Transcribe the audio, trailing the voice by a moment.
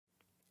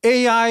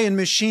AI and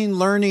machine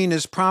learning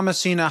is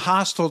promising a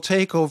hostile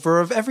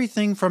takeover of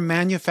everything from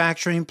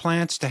manufacturing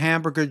plants to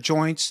hamburger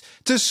joints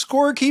to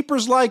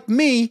scorekeepers like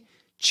me.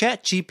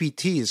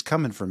 ChatGPT is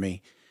coming for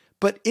me.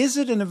 But is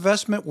it an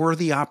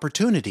investment-worthy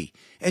opportunity?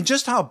 And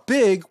just how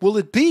big will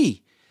it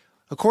be?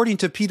 According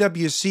to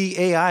PwC,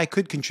 AI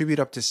could contribute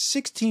up to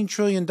 $16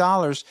 trillion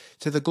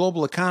to the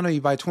global economy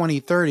by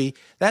 2030.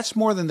 That's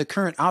more than the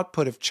current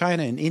output of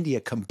China and India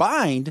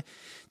combined.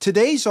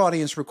 Today's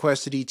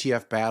audience-requested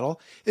ETF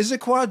battle is a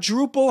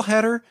quadruple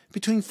header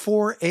between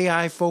 4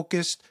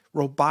 AI-focused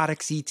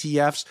robotics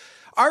ETFs.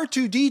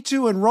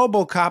 R2-D2 and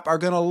RoboCop are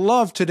going to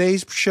love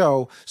today's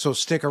show, so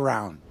stick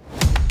around.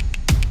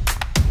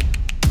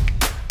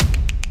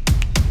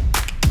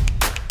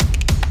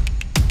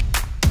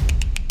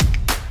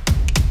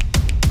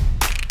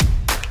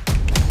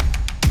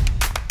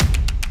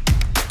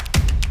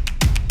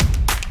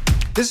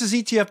 This is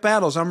ETF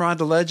Battles. I'm Ron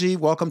DeLegge.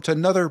 Welcome to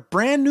another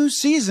brand new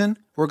season.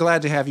 We're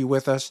glad to have you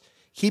with us.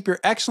 Keep your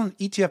excellent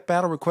ETF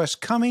battle requests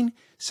coming.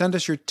 Send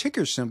us your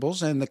ticker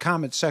symbols in the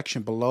comment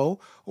section below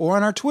or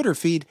on our Twitter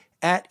feed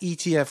at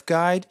ETF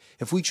Guide.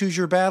 If we choose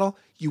your battle,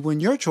 you win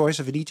your choice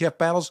of an ETF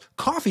Battles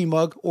coffee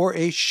mug or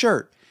a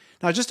shirt.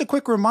 Now, just a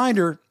quick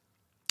reminder,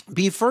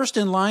 be first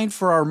in line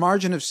for our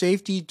margin of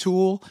safety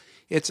tool.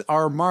 It's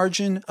our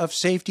margin of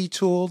safety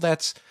tool.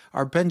 That's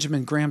our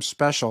Benjamin Graham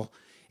special.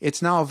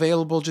 It's now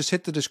available. Just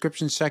hit the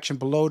description section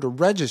below to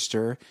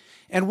register.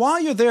 And while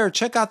you're there,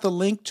 check out the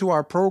link to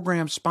our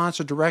program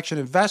sponsor Direction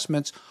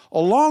Investments,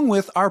 along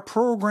with our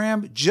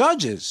program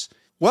judges.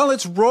 Well,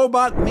 it's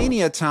Robot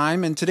Mania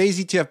time, and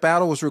today's ETF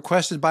battle was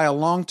requested by a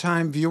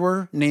longtime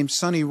viewer named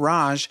Sunny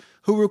Raj,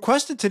 who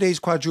requested today's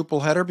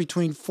quadruple header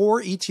between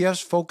 4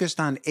 ETFs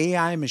focused on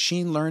AI,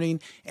 machine learning,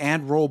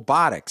 and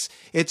robotics.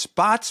 It's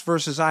bots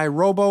versus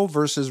IRBO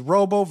versus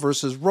Robo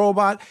versus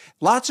Robot.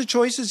 Lots of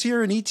choices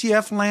here in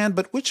ETF land,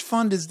 but which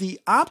fund is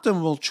the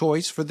optimal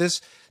choice for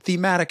this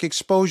thematic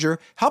exposure?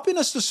 Helping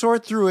us to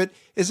sort through it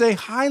is a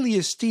highly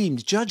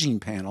esteemed judging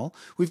panel.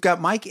 We've got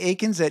Mike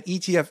Akins at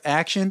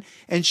ETFAction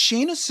and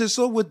Shana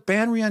Sissel with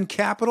Banríon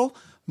Capital.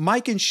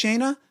 Mike and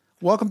Shana,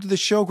 welcome to the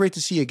show. Great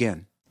to see you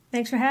again.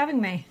 Thanks for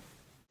having me.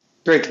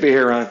 Great to be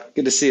here, Ron.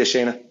 Good to see you,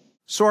 Shana.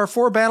 So our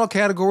 4 battle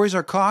categories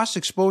are cost,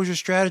 exposure,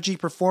 strategy,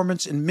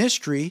 performance, and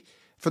mystery.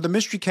 For the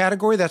mystery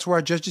category, that's where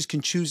our judges can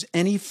choose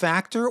any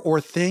factor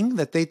or thing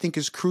that they think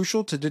is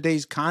crucial to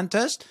today's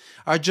contest.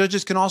 Our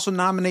judges can also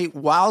nominate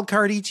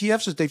wildcard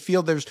ETFs if they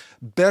feel there's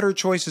better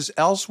choices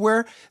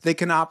elsewhere. They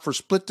can opt for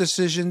split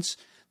decisions.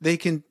 They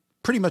can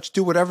pretty much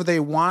do whatever they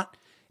want.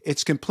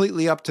 It's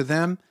completely up to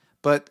them.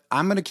 But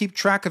I'm going to keep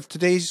track of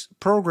today's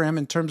program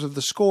in terms of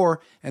the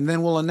score, and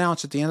then we'll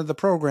announce at the end of the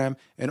program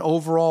an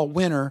overall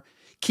winner.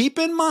 Keep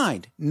in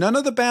mind, none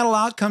of the battle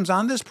outcomes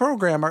on this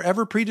program are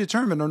ever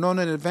predetermined or known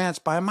in advance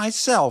by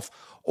myself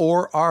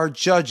or our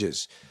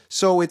judges.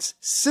 So it's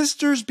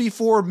sisters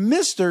before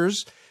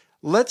misters.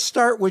 Let's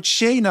start with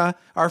Shana.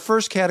 Our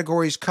first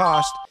category is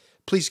cost.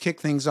 Please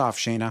kick things off,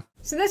 Shana.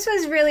 So this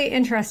was really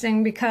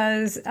interesting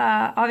because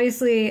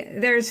obviously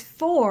there's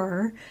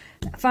 4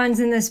 funds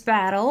in this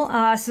battle,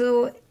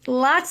 so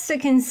lots to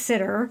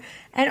consider.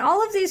 And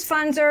all of these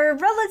funds are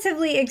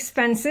relatively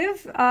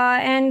expensive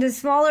and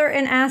smaller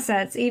in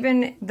assets,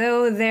 even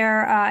though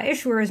their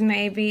issuers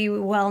may be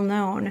well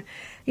known.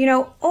 You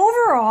know,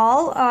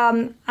 overall,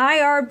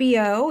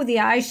 IRBO, the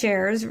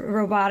iShares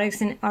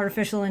Robotics and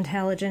Artificial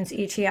Intelligence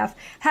ETF,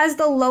 has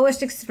the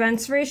lowest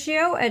expense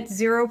ratio at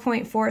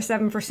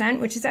 0.47%,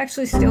 which is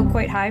actually still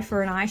quite high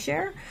for an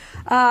iShare.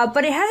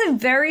 But it has a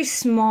very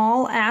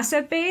small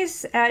asset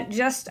base at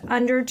just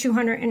under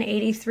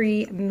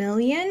 283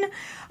 million.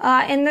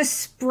 And the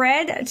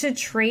spread to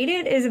trade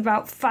it is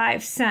about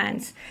 5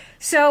 cents.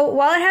 So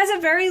while it has a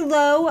very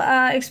low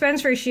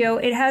expense ratio,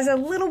 it has a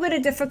little bit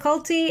of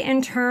difficulty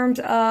in terms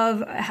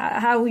of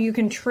how you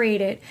can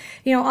trade it.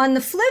 You know, on the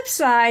flip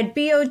side,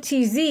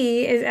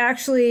 BOTZ is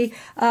actually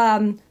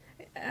a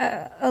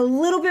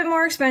little bit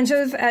more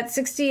expensive at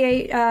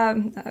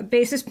 68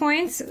 basis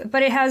points,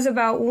 but it has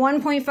about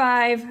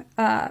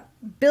 1.5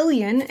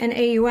 billion in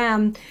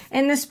AUM,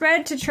 and the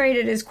spread to trade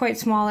it is quite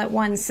small at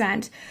 1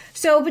 cent.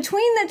 So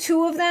between the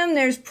two of them,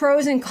 there's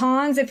pros and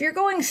cons. If you're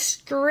going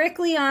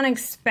strictly on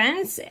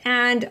expense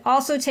and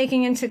also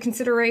taking into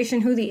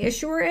consideration who the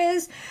issuer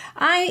is,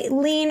 I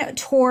lean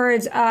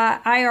towards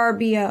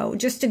IRBO.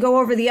 Just to go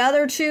over the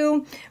other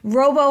two,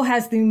 Robo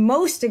has the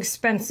most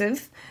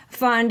expensive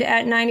fund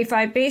at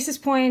 95 basis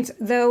points,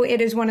 though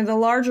it is one of the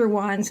larger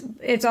ones.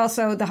 It's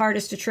also the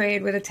hardest to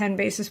trade with a 10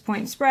 basis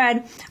point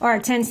spread or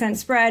a 10 cent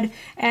spread,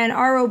 and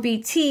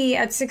ROBT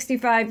at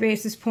 65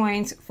 basis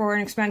points for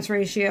an expense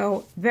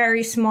ratio,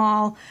 very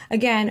small.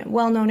 Again,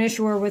 well-known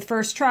issuer with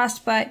First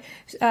Trust, but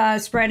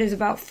spread is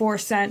about 4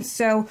 cents.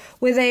 So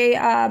with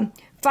a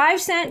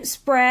 5 cent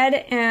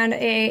spread and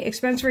a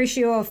expense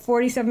ratio of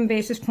 47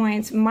 basis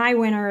points, my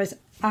winner is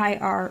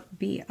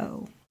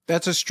IRBO.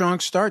 That's a strong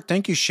start.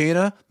 Thank you,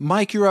 Shana.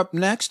 Mike, you're up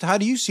next. How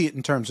do you see it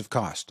in terms of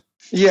cost?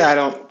 Yeah, I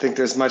don't think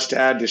there's much to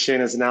add to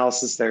Shana's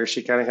analysis there.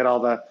 She kind of hit all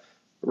the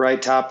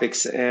right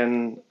topics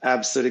in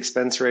absolute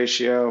expense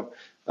ratio,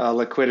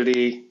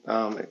 liquidity,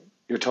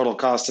 your total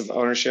cost of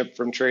ownership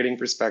from trading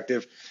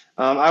perspective.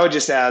 I would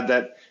just add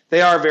that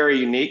they are very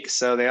unique.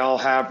 So they all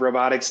have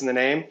robotics in the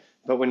name,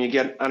 but when you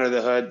get under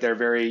the hood, they're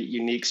very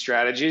unique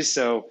strategies.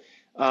 So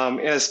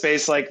in a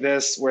space like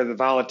this, where the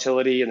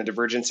volatility and the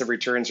divergence of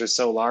returns are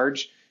so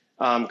large,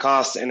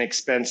 cost and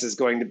expense is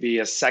going to be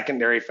a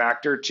secondary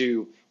factor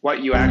to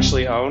what you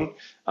actually own.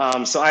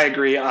 So I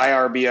agree,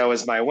 IRBO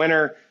is my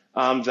winner,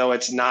 though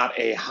it's not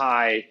a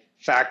high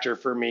factor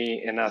for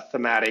me in a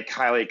thematic,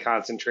 highly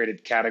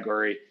concentrated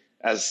category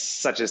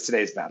such as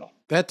today's battle.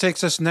 That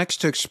takes us next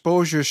to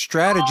exposure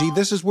strategy.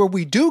 This is where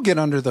we do get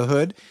under the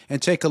hood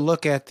and take a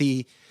look at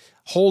the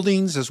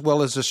holdings as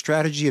well as the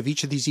strategy of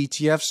each of these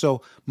ETFs.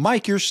 So,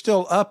 Mike, you're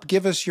still up.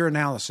 Give us your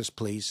analysis,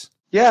 please.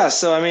 Yeah.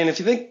 So, I mean, if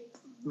you think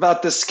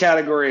about this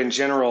category in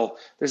general,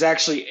 there's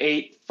actually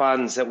 8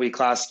 funds that we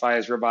classify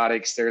as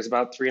robotics. There's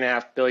about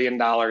 $3.5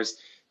 billion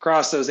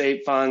across those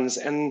 8 funds.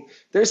 And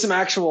there's some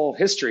actual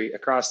history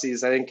across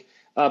these. I think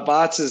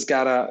BOTZ has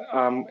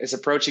got is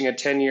approaching a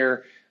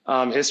 10-year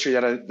history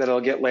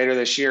that'll get later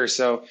this year.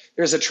 So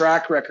there's a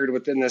track record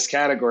within this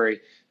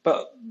category.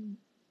 But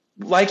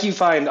like you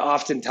find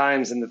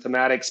oftentimes in the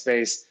thematic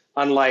space,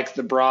 unlike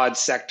the broad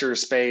sector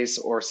space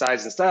or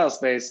size and style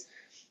space,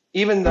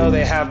 even though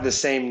they have the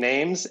same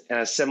names and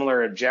a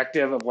similar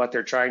objective of what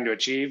they're trying to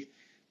achieve,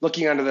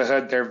 looking under the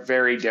hood, they're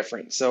very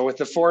different. So with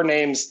the 4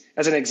 names,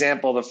 as an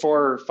example, the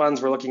 4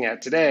 funds we're looking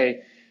at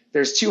today,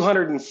 there's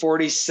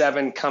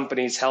 247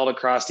 companies held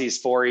across these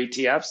 4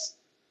 ETFs.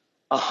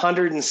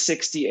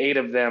 168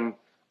 of them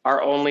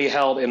are only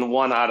held in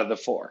 1 out of the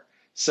 4.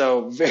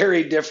 So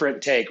very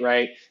different take,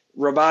 right?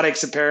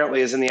 Robotics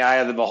apparently is in the eye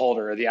of the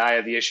beholder, or the eye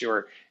of the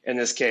issuer in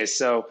this case.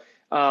 So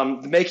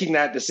making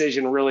that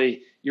decision,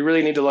 you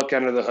really need to look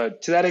under the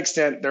hood. To that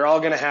extent, they're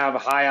all going to have a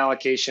high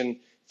allocation,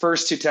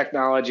 first to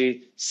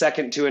technology,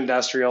 second to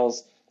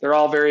industrials. They're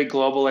all very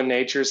global in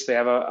nature, so they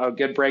have a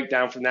good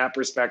breakdown from that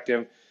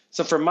perspective.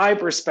 So from my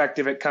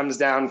perspective, it comes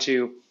down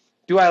to,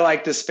 do I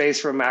like this space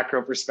from a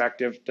macro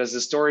perspective? Does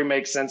the story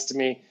make sense to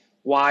me?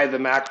 Why the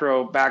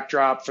macro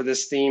backdrop for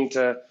this theme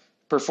to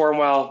perform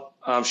well?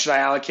 Should I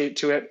allocate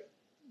to it?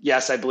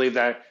 Yes, I believe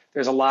that.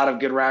 There's a lot of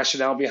good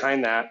rationale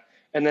behind that.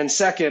 And then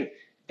second,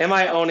 am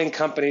I owning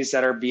companies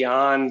that are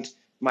beyond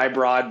my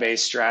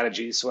broad-based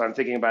strategies? So when I'm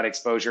thinking about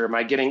exposure, am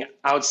I getting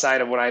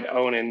outside of what I'd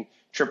own in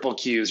triple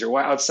Qs or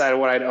outside of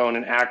what I'd own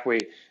in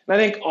ACWI? And I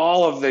think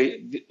all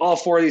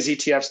 4 of these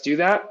ETFs do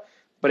that.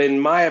 But in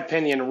my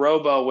opinion,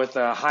 Robo, with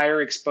a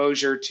higher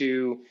exposure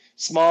to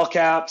small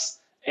caps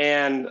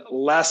and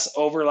less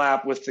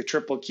overlap with the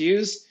triple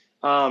Qs,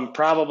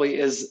 probably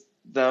is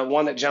the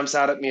one that jumps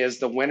out at me as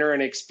the winner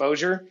in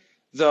exposure,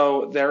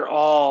 though they're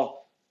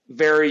all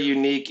very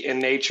unique in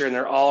nature and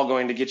they're all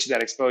going to get you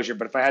that exposure.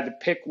 But if I had to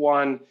pick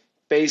one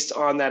based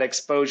on that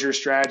exposure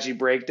strategy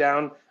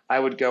breakdown, I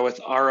would go with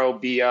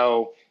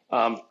ROBO,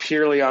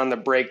 purely on the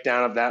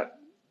breakdown of that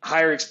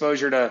higher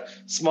exposure to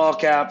small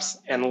caps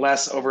and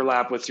less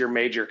overlap with your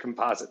major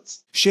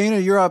composites.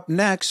 Shana, you're up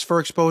next for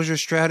exposure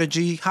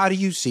strategy. How do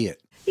you see it?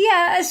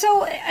 Yeah,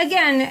 so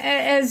again,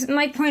 as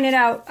Mike pointed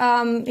out,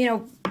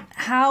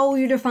 how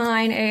you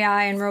define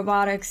AI and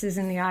robotics is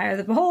in the eye of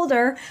the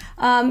beholder,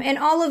 and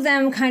all of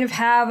them kind of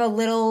have a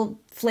little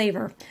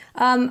flavor.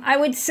 I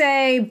would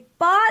say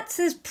BOTZ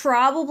is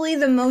probably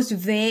the most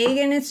vague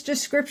in its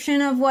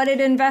description of what it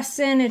invests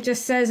in. It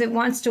just says it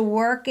wants to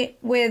work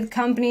with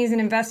companies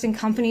and invest in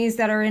companies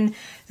that are in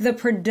the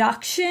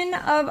production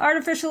of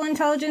artificial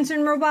intelligence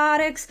and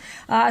robotics.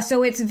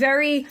 So it's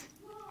very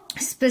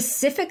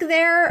specific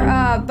there,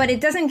 but it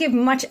doesn't give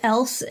much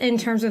else in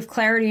terms of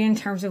clarity, in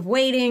terms of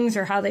weightings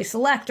or how they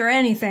select or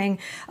anything.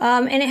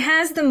 And it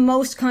has the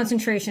most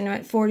concentration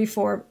at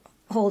 44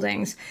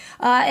 holdings.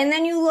 And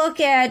then you look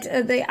at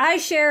the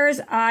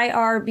iShares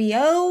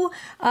IRBO.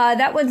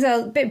 That one's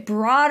a bit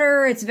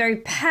broader. It's very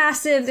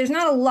passive. There's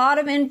not a lot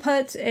of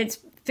inputs. It's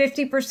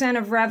 50%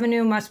 of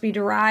revenue must be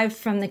derived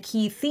from the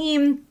key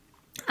theme.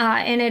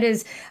 And it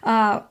is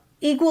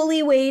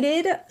equally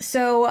weighted.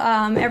 So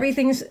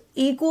everything's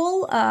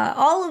equal.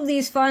 All of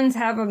these funds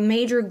have a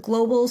major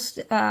global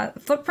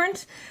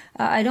footprint.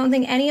 I don't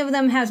think any of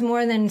them has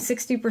more than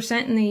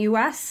 60% in the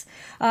US.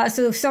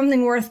 So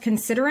something worth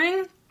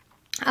considering.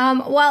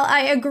 While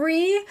I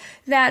agree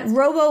that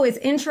Robo is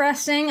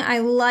interesting, I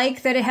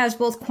like that it has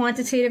both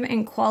quantitative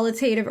and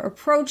qualitative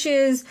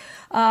approaches.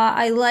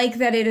 I like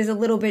that it is a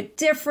little bit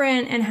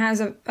different and has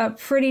a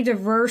pretty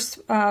diverse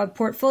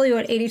portfolio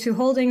at 82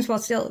 holdings while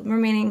still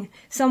remaining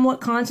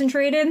somewhat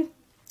concentrated,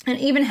 and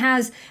even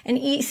has an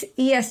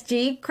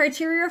ESG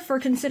criteria for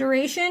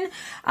consideration.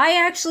 I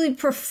actually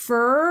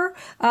prefer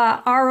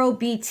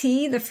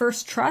ROBT, the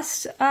First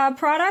Trust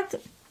product.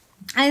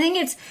 I think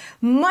it's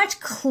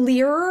much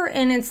clearer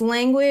in its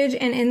language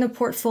and in the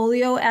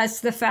portfolio as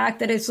to the fact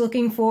that it's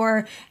looking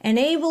for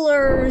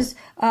enablers.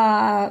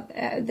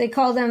 They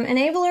call them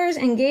enablers,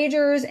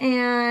 engagers,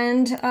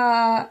 and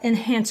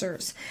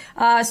enhancers.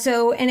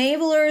 So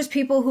enablers,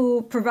 people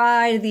who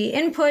provide the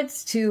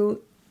inputs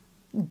to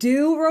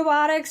do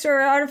robotics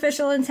or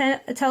artificial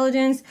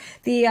intelligence,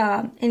 the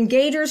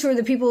engagers, who are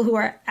the people who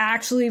are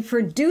actually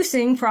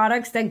producing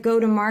products that go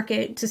to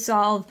market to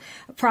solve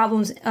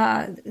problems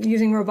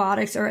using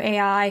robotics or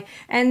AI,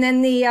 and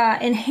then the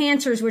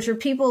enhancers, which are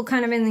people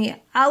kind of in the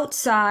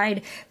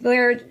outside,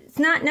 where it's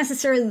not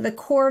necessarily the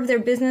core of their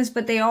business,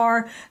 but they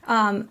are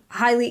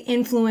highly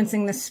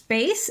influencing the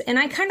space. And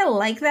I kind of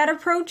like that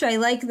approach. I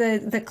like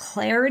the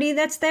clarity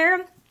that's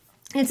there.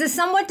 It's a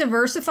somewhat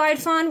diversified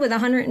fund with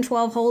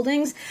 112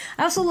 holdings.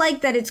 I also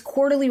like that it's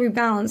quarterly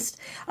rebalanced.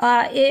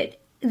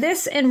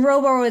 This and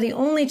Robo are the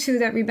only two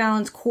that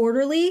rebalance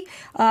quarterly.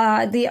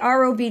 The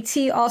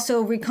ROBT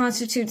also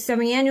reconstitutes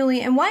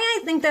semi-annually. And why I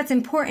think that's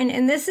important,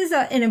 and this is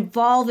an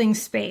evolving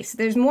space.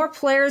 There's more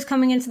players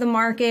coming into the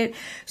market.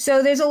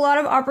 So there's a lot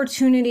of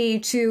opportunity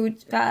to,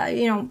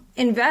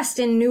 invest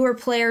in newer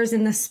players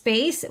in the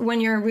space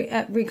when you're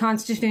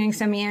reconstituting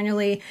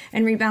semi-annually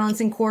and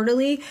rebalancing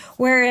quarterly.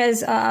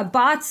 Whereas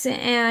BOTZ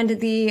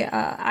and the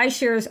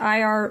iShares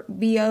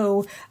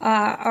IRBO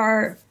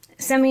are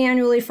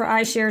semi-annually for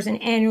iShares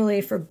and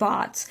annually for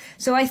BOTZ.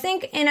 So I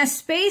think in a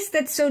space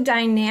that's so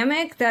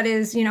dynamic, that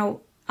is,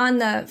 on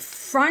the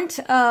front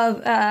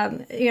of,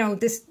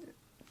 this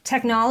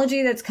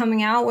technology that's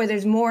coming out, where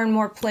there's more and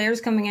more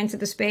players coming into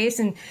the space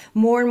and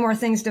more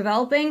things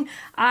developing,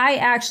 I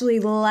actually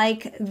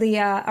like the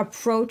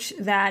approach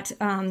that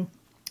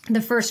the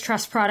First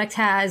Trust product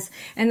has,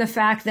 and the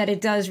fact that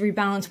it does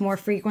rebalance more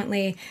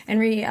frequently and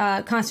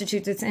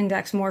reconstitutes its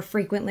index more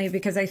frequently,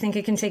 because I think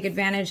it can take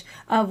advantage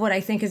of what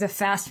I think is a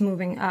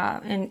fast-moving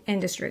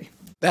industry.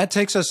 That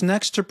takes us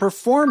next to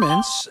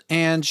performance.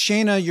 And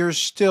Shana, you're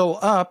still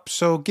up.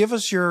 So give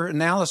us your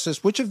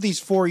analysis. Which of these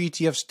 4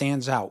 ETFs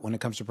stands out when it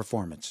comes to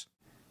performance?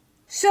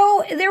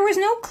 So there was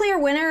no clear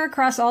winner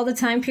across all the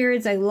time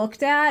periods I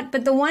looked at,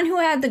 but the one who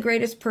had the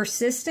greatest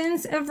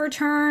persistence of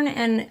return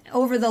and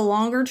over the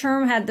longer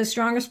term had the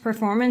strongest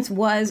performance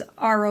was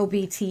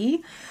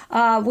ROBT,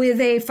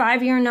 with a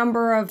 5-year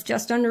number of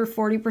just under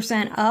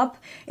 40% up.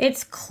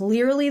 It's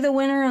clearly the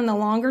winner on the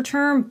longer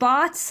term.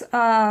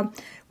 BOTZ,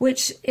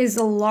 which is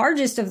the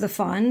largest of the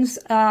funds,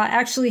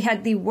 actually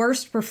had the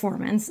worst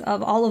performance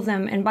of all of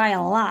them, and by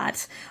a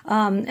lot.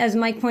 As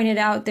Mike pointed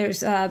out,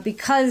 there's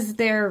because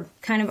they're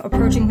kind of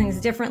approaching things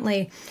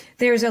differently,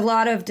 there's a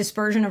lot of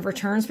dispersion of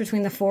returns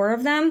between the 4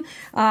 of them.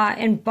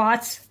 And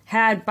BOTZ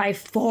had by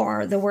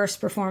far the worst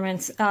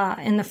performance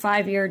in the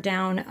 5-year,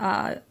 down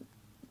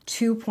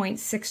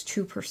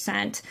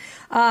 2.62%.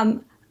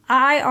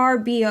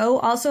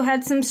 IRBO also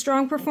had some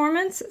strong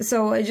performance,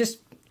 so it just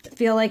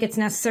feel like it's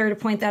necessary to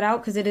point that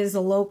out because it is a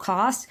low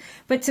cost.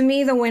 But to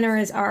me, the winner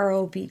is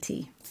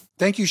ROBT.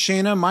 Thank you,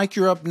 Shana. Mike,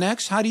 you're up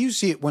next. How do you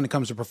see it when it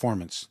comes to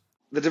performance?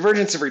 The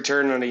divergence of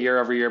return on a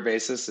year-over-year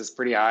basis is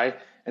pretty high,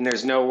 and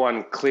there's no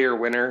one clear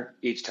winner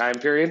each time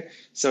period.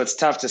 So it's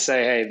tough to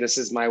say, hey, this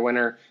is my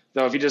winner.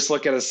 Though if you just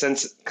look at a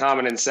since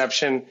common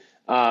inception,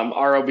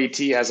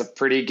 ROBT has a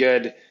pretty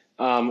good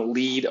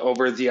lead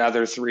over the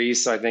other 3.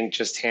 So I think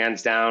just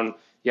hands down,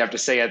 you have to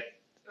say it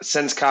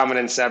since common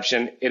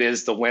inception, it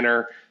is the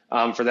winner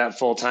for that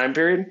full time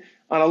period.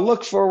 On a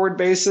look forward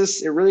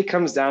basis, it really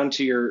comes down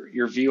to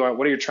your view on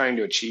what are you trying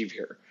to achieve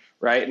here,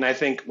 right? And I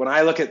think when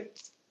I look at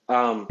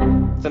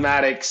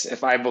thematics,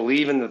 if I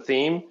believe in the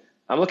theme,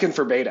 I'm looking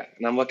for beta,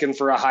 and I'm looking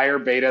for a higher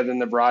beta than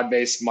the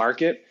broad-based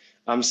market.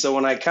 So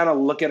when I kind of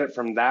look at it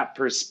from that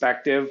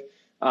perspective,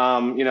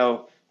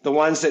 the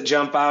ones that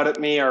jump out at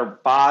me are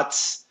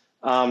BOTZ,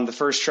 the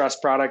First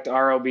Trust product,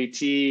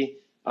 ROBT,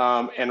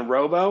 and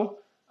Robo.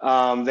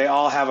 They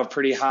all have a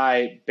pretty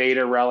high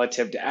beta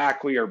relative to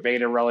ACWI or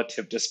beta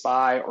relative to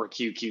SPY or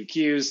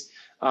QQQs.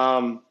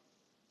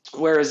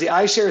 Whereas the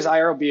iShares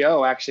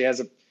IRBO actually has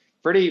a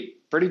pretty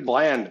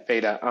bland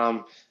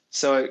beta.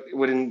 So it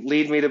would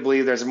lead me to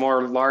believe there's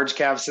more large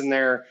caps in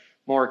there,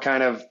 more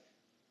kind of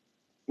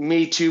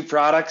me too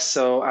products.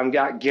 So I'm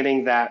not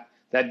getting that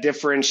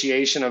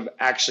differentiation of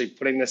actually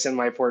putting this in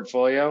my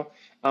portfolio.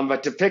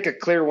 But to pick a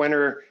clear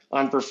winner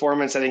on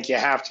performance, I think you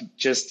have to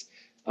just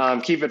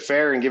keep it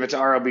fair and give it to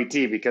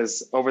ROBT,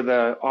 because over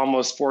the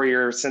almost 4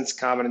 years since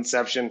common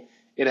inception,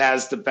 it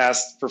has the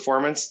best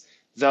performance.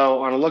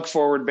 Though on a look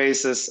forward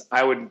basis,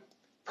 I would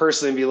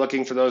personally be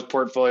looking for those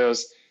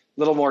portfolios, a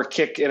little more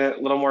kick in it,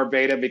 a little more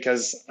beta,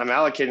 because I'm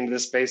allocating to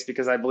this space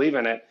because I believe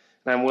in it.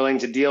 And I'm willing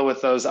to deal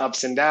with those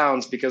ups and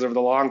downs because over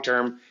the long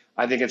term,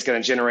 I think it's going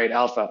to generate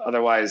alpha.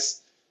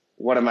 Otherwise,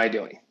 what am I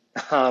doing?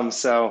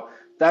 So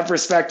that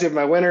perspective,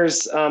 my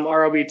winners,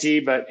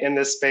 ROBT, but in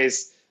this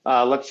space,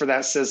 look for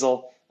that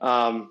sizzle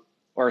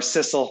or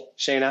Sissel,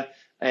 Shana,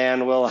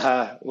 and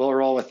we'll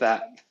roll with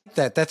that.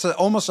 That's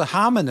almost a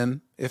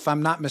homonym, if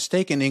I'm not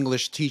mistaken,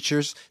 English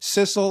teachers,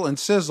 Sissel and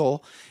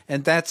sizzle.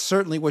 And that's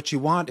certainly what you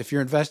want if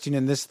you're investing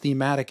in this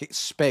thematic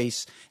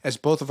space, as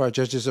both of our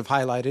judges have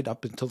highlighted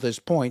up until this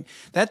point.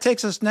 That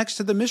takes us next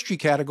to the mystery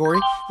category.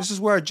 This is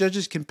where our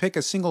judges can pick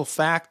a single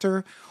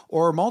factor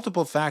or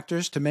multiple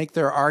factors to make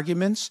their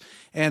arguments.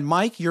 And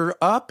Mike, you're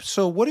up.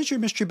 So what is your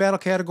mystery battle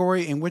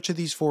category, and which of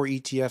these 4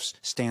 ETFs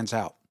stands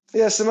out?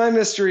 Yeah, so my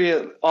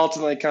mystery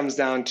ultimately comes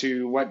down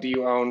to what do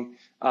you own,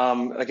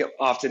 like it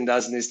often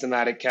does in these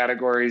thematic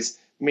categories,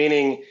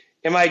 meaning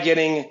am I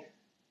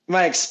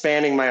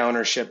expanding my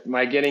ownership? Am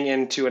I getting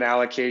into an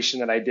allocation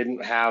that I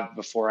didn't have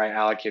before I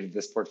allocated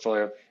this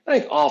portfolio? I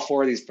think all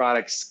four of these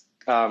products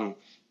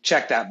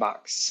check that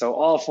box. So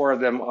all four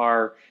of them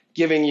are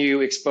giving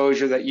you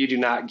exposure that you do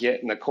not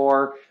get in the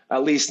core,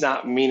 at least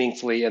not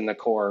meaningfully in the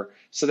core.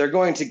 So they're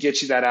going to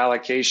get you that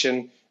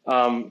allocation.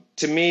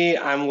 To me,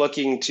 I'm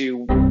looking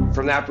to,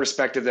 from that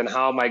perspective, then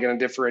how am I going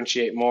to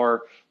differentiate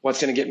more?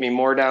 What's going to get me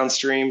more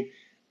downstream?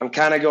 I'm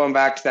kind of going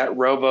back to that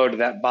Robo, to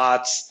that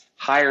BOTZ,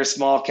 higher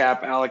small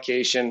cap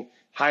allocation,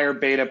 higher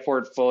beta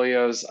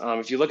portfolios.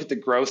 If you look at the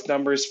growth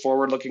numbers,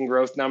 forward-looking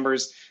growth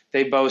numbers,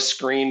 they both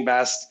screen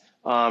best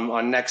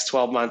on next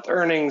 12-month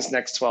earnings,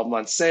 next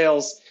 12-month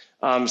sales.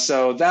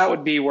 So that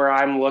would be where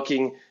I'm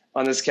looking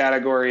on this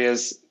category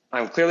is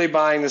I'm clearly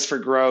buying this for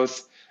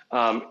growth.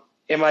 Am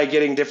I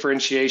getting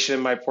differentiation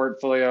in my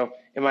portfolio?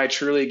 Am I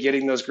truly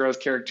getting those growth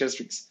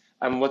characteristics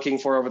I'm looking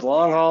for over the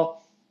long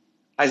haul?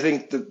 I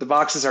think the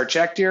boxes are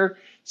checked here.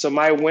 So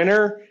my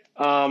winner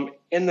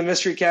in the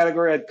mystery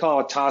category, I'd call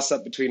a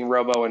toss-up between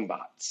Robo and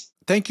BOTZ.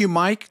 Thank you,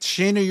 Mike.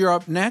 Shana, you're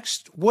up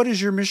next. What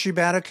is your mystery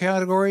battle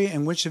category,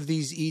 and which of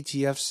these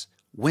ETFs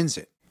wins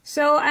it?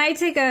 So I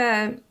take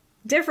a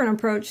different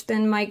approach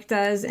than Mike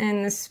does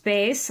in the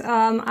space.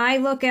 I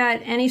look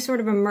at any sort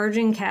of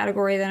emerging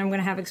category that I'm going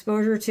to have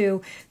exposure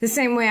to the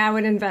same way I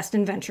would invest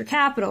in venture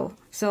capital.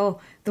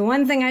 So the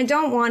one thing I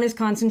don't want is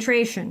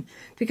concentration,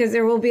 because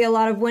there will be a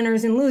lot of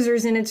winners and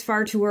losers, and it's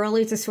far too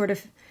early to sort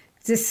of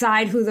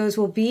decide who those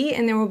will be,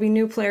 and there will be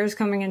new players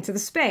coming into the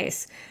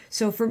space.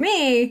 So for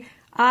me,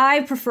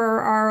 I prefer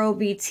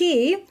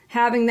ROBT,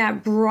 having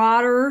that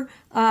broader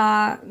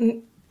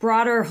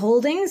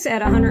holdings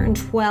at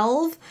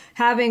 112,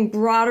 having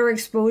broader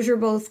exposure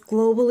both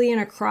globally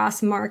and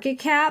across market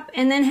cap,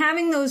 and then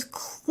having those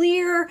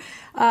clear,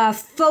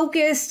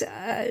 focused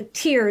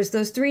tiers,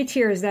 those three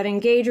tiers, that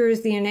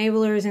engagers, the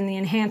enablers, and the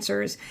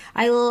enhancers.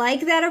 I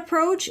like that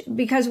approach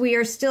because we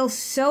are still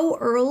so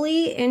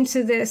early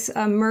into this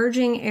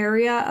emerging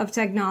area of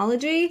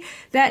technology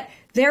that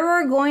there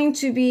are going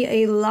to be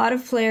a lot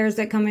of players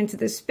that come into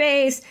this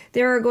space.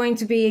 There are going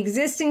to be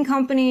existing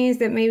companies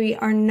that maybe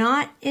are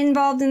not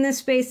involved in this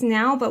space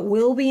now, but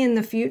will be in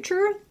the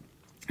future.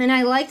 And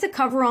I like to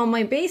cover all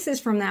my bases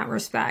from that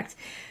respect.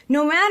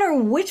 No matter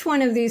which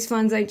one of these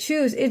funds I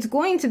choose, it's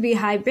going to be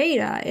high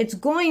beta. It's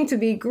going to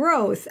be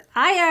growth.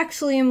 I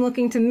actually am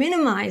looking to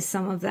minimize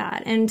some of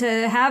that and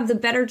to have the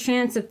better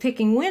chance of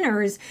picking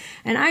winners.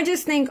 And I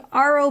just think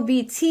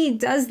ROBT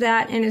does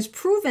that and has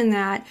proven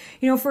that.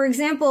 For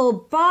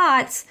example,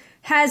 BOTZ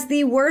has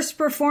the worst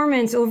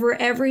performance over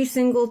every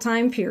single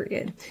time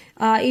period,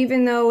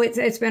 even though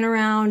it's been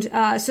around.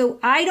 So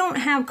I don't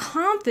have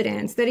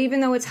confidence that even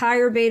though it's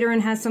higher beta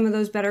and has some of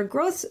those better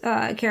growth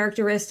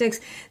characteristics,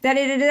 that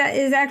it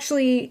is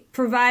actually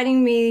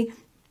providing me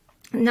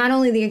not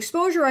only the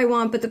exposure I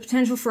want, but the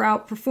potential for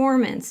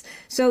outperformance.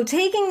 So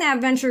taking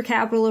that venture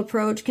capital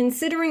approach,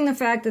 considering the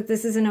fact that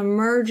this is an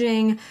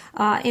emerging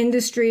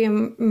industry,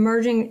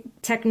 emerging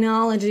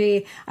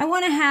technology, I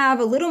want to have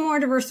a little more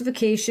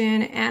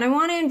diversification, and I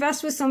want to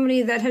invest with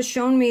somebody that has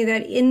shown me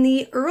that in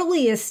the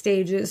earliest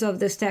stages of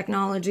this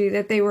technology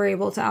that they were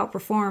able to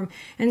outperform.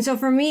 And so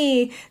for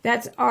me,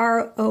 that's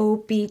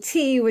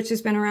ROBT, which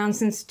has been around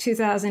since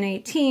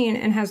 2018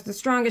 and has the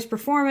strongest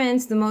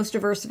performance, the most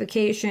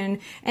diversification,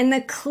 and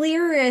the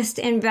clearest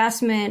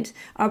investment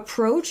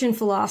approach and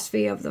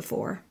philosophy of the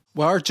four.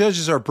 Well, our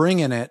judges are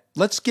bringing it.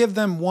 Let's give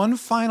them one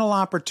final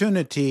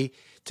opportunity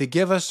to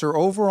give us their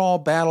overall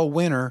battle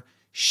winner.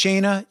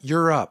 Shana,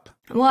 you're up.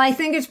 Well, I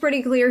think it's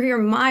pretty clear here.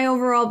 My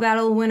overall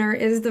battle winner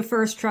is the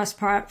First Trust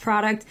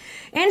product.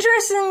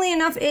 Interestingly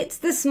enough, it's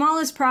the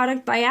smallest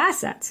product by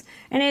assets,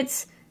 and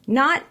it's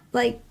not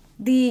like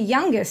the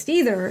youngest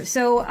either.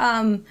 So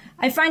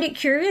I find it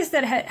curious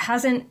that it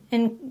hasn't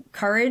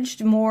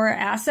encouraged more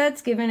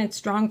assets given its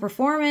strong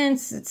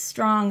performance, its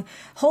strong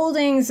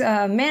holdings,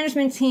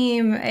 management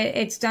team.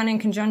 It's done in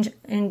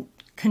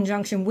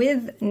conjunction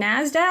with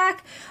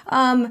NASDAQ.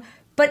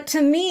 But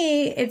to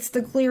me, it's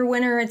the clear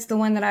winner. It's the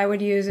one that I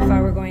would use if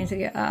I were going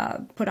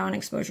to put on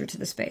exposure to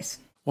the space.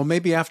 Well,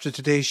 maybe after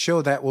today's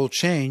show that will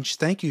change.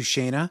 Thank you,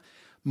 Shana.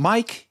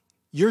 Mike,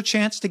 your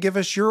chance to give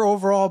us your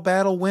overall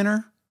battle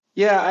winner?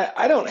 Yeah,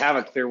 I don't have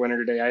a clear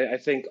winner today. I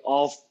think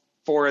all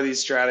four of these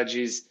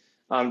strategies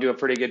do a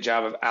pretty good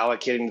job of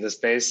allocating to the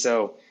space.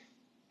 So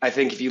I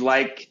think if you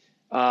like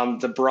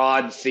the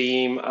broad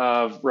theme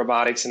of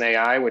robotics and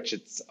AI, which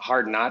it's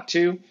hard not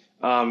to,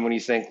 when you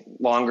think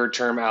longer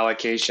term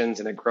allocations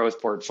in a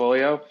growth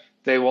portfolio,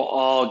 they will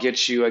all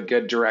get you a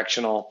good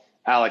directional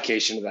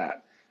allocation to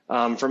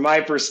that. From my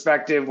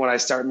perspective, when I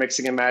start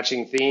mixing and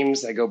matching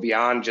themes, I go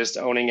beyond just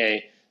owning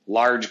a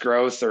large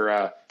growth or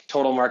a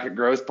total market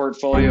growth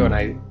portfolio, and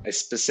I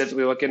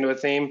specifically look into a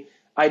theme.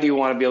 I do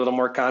want to be a little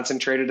more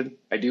concentrated.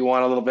 I do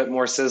want a little bit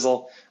more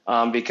sizzle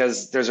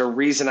because there's a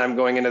reason I'm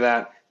going into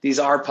that. These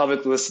are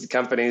publicly listed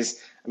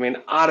companies. I mean,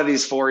 out of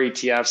these 4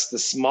 ETFs, the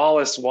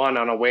smallest one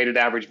on a weighted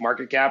average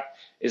market cap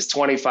is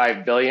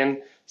 25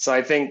 billion. So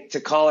I think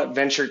to call it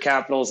venture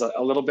capital is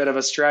a little bit of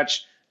a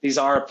stretch. These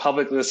are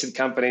public listed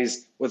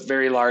companies with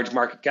very large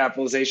market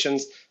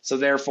capitalizations. So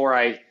therefore,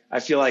 I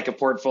feel like a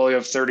portfolio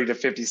of 30 to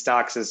 50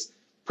 stocks is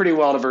pretty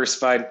well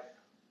diversified.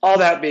 All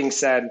that being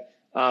said,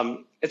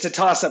 it's a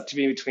toss up to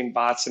me between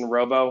BOTZ and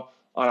Robo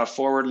on a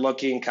forward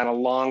looking kind of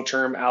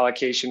long-term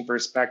allocation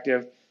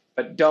perspective,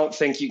 but don't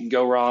think you can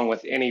go wrong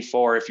with any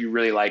 4 if you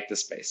really like the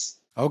space.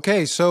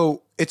 Okay,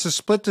 so it's a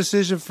split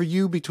decision for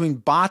you between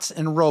BOTZ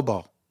and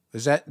Robo.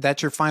 Is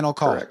that's your final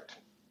call? Correct.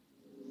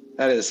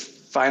 That is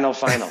final.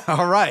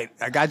 All right,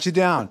 I got you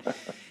down.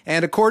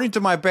 And according to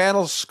my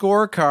battle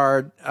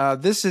scorecard,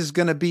 this is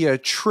going to be a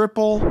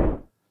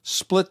triple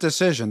split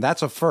decision.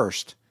 That's a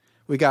first.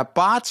 We got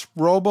BOTZ,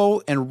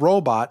 Robo, and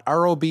Robot,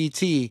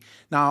 ROBT.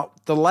 Now,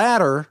 the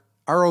latter,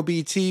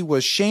 ROBT,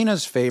 was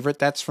Shana's favorite.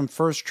 That's from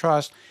First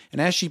Trust.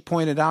 And as she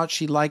pointed out,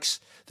 she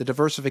likes the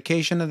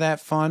diversification of that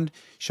fund.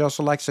 She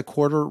also likes the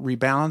quarter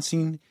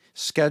rebalancing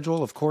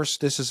schedule. Of course,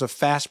 this is a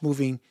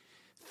fast-moving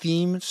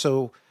theme,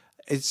 so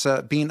it's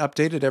being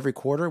updated every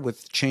quarter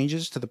with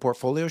changes to the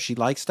portfolio. She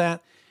likes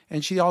that.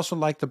 And she also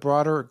liked the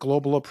broader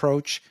global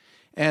approach.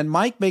 And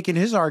Mike making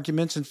his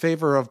arguments in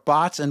favor of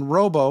BOTZ and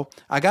Robo.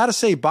 I got to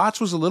say,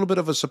 BOTZ was a little bit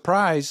of a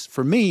surprise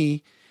for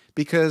me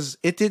because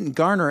it didn't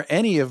garner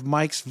any of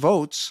Mike's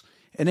votes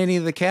in any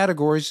of the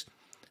categories,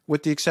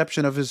 with the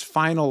exception of his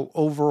final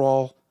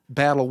overall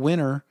battle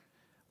winner,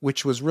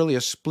 which was really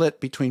a split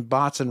between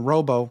BOTZ and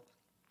Robo.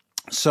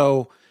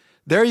 So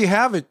there you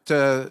have it,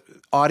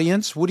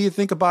 audience. What do you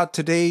think about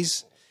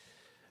today's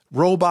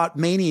Robot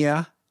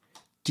Mania?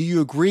 Do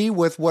you agree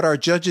with what our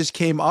judges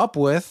came up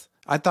with?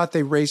 I thought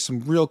they raised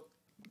some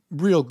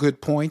real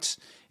good points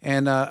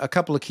and a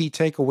couple of key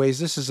takeaways.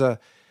 This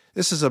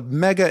is a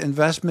mega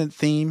investment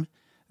theme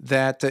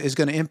that is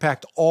going to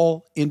impact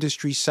all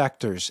industry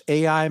sectors.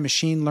 AI,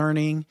 machine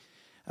learning.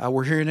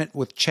 We're hearing it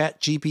with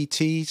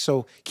ChatGPT.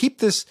 So keep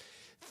these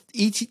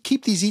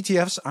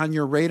ETFs on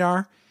your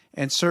radar.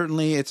 And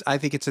certainly, I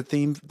think it's a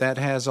theme that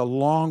has a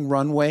long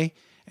runway.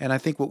 And I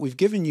think what we've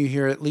given you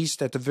here, at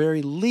least at the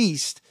very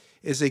least,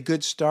 is a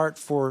good start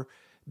for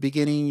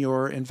beginning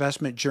your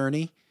investment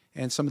journey.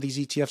 And some of these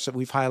ETFs that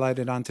we've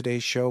highlighted on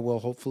today's show will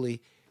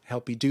hopefully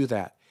help you do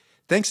that.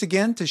 Thanks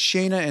again to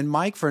Shana and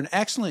Mike for an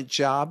excellent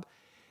job.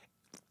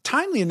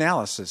 Timely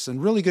analysis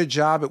and really good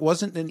job. It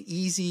wasn't an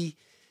easy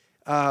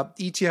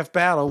ETF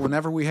battle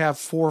whenever we have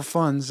 4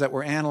 funds that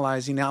we're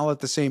analyzing all at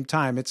the same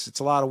time. It's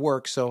a lot of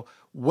work. So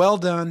well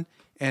done,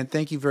 and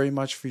thank you very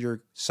much for your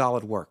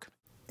solid work.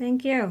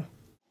 Thank you.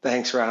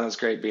 Thanks, Ron. It was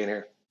great being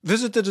here.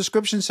 Visit the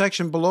description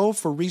section below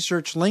for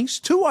research links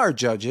to our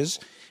judges.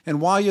 And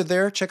while you're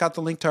there, check out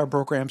the link to our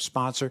program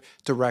sponsor,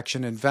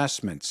 Direction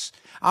Investments.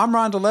 I'm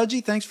Ron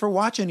DeLegge. Thanks for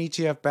watching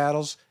ETF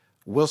Battles.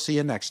 We'll see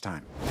you next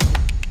time.